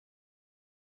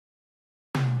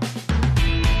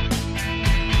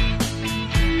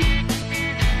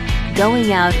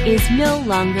going out is no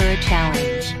longer a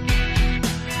challenge.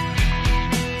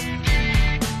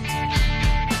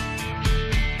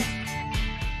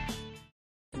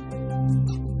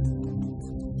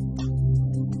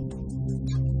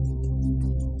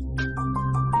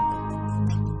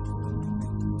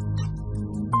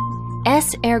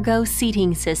 S-Ergo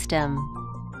Seating System.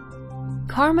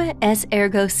 Karma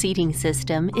S-Ergo Seating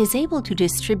System is able to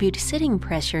distribute sitting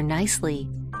pressure nicely.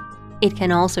 It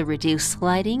can also reduce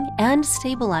sliding and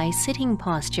stabilize sitting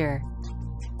posture.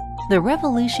 The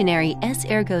revolutionary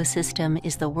S-Ergo system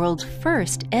is the world's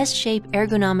first S-shape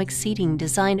ergonomic seating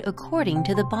designed according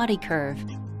to the body curve,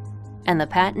 and the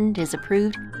patent is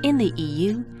approved in the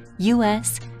EU,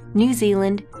 US, New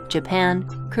Zealand, Japan,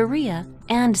 Korea,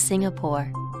 and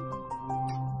Singapore.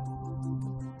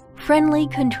 Friendly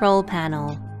Control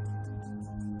Panel.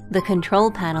 The control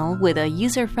panel with a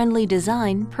user-friendly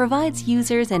design provides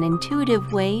users an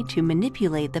intuitive way to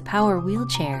manipulate the power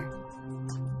wheelchair.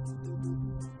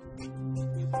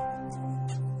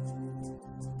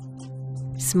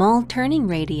 Small turning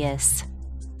radius.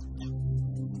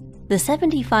 The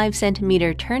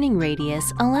 75-centimeter turning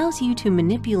radius allows you to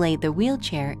manipulate the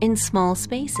wheelchair in small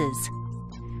spaces,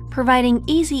 providing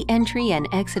easy entry and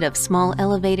exit of small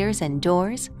elevators and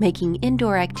doors, making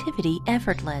indoor activity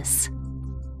effortless.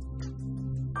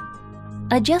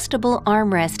 Adjustable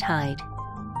armrest height.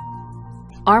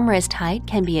 Armrest height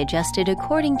can be adjusted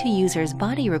according to users'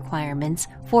 body requirements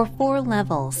for 4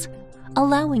 levels,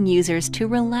 allowing users to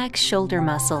relax shoulder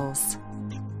muscles.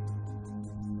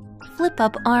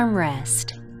 Flip-up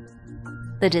armrest.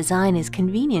 The design is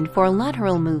convenient for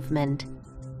lateral movement,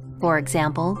 for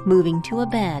example, moving to a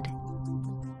bed.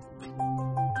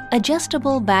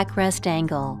 Adjustable backrest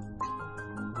angle.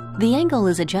 The angle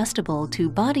is adjustable to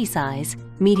body size,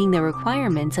 meeting the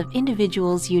requirements of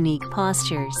individuals' unique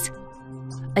postures.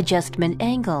 Adjustment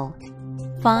angle,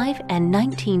 5 and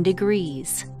 19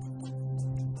 degrees.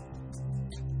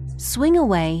 Swing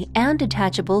away and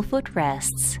detachable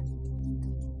footrests.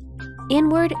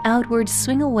 Inward-outward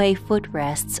swing-away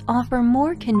footrests offer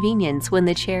more convenience when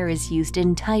the chair is used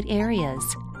in tight areas.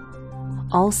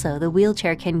 Also, the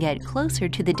wheelchair can get closer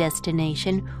to the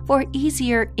destination for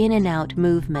easier in and out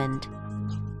movement.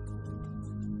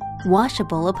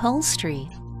 Washable upholstery.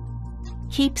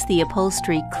 Keeps the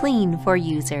upholstery clean for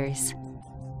users.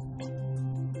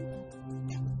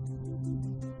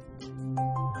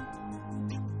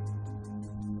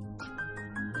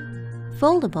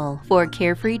 Foldable for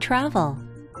carefree travel.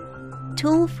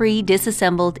 Tool-free,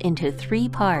 disassembled into 3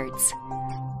 parts.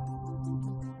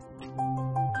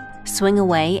 Swing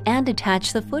away and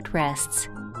detach the footrests.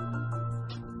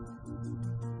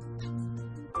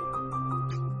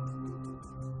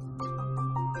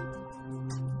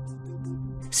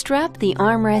 Strap the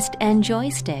armrest and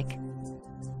joystick.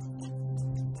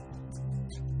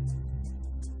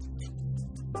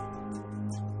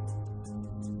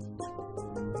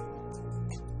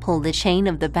 Pull the chain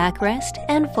of the backrest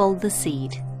and fold the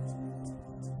seat.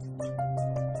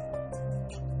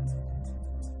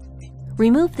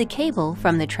 Remove the cable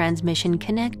from the transmission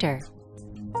connector.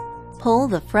 Pull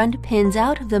the front pins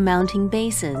out of the mounting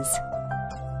bases.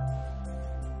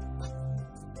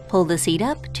 Pull the seat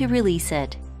up to release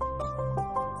it.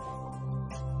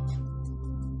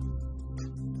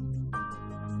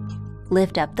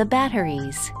 Lift up the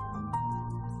batteries.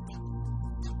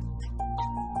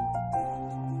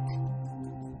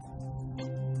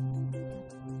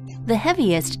 The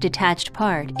heaviest detached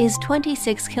part is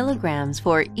 26 kilograms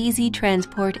for easy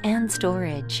transport and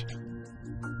storage.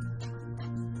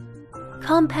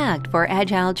 Compact for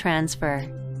agile transfer.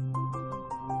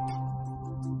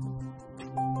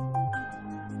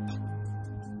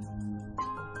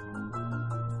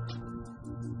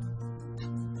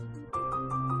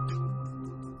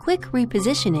 Quick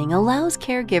repositioning allows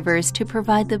caregivers to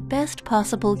provide the best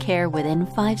possible care within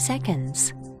 5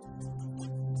 seconds.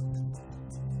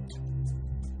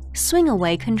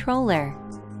 Swing-away controller.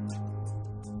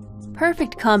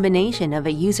 Perfect combination of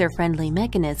a user-friendly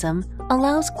mechanism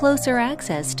allows closer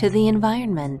access to the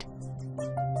environment.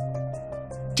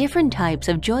 Different types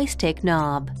of joystick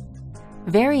knob.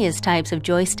 Various types of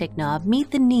joystick knob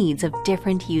meet the needs of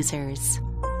different users.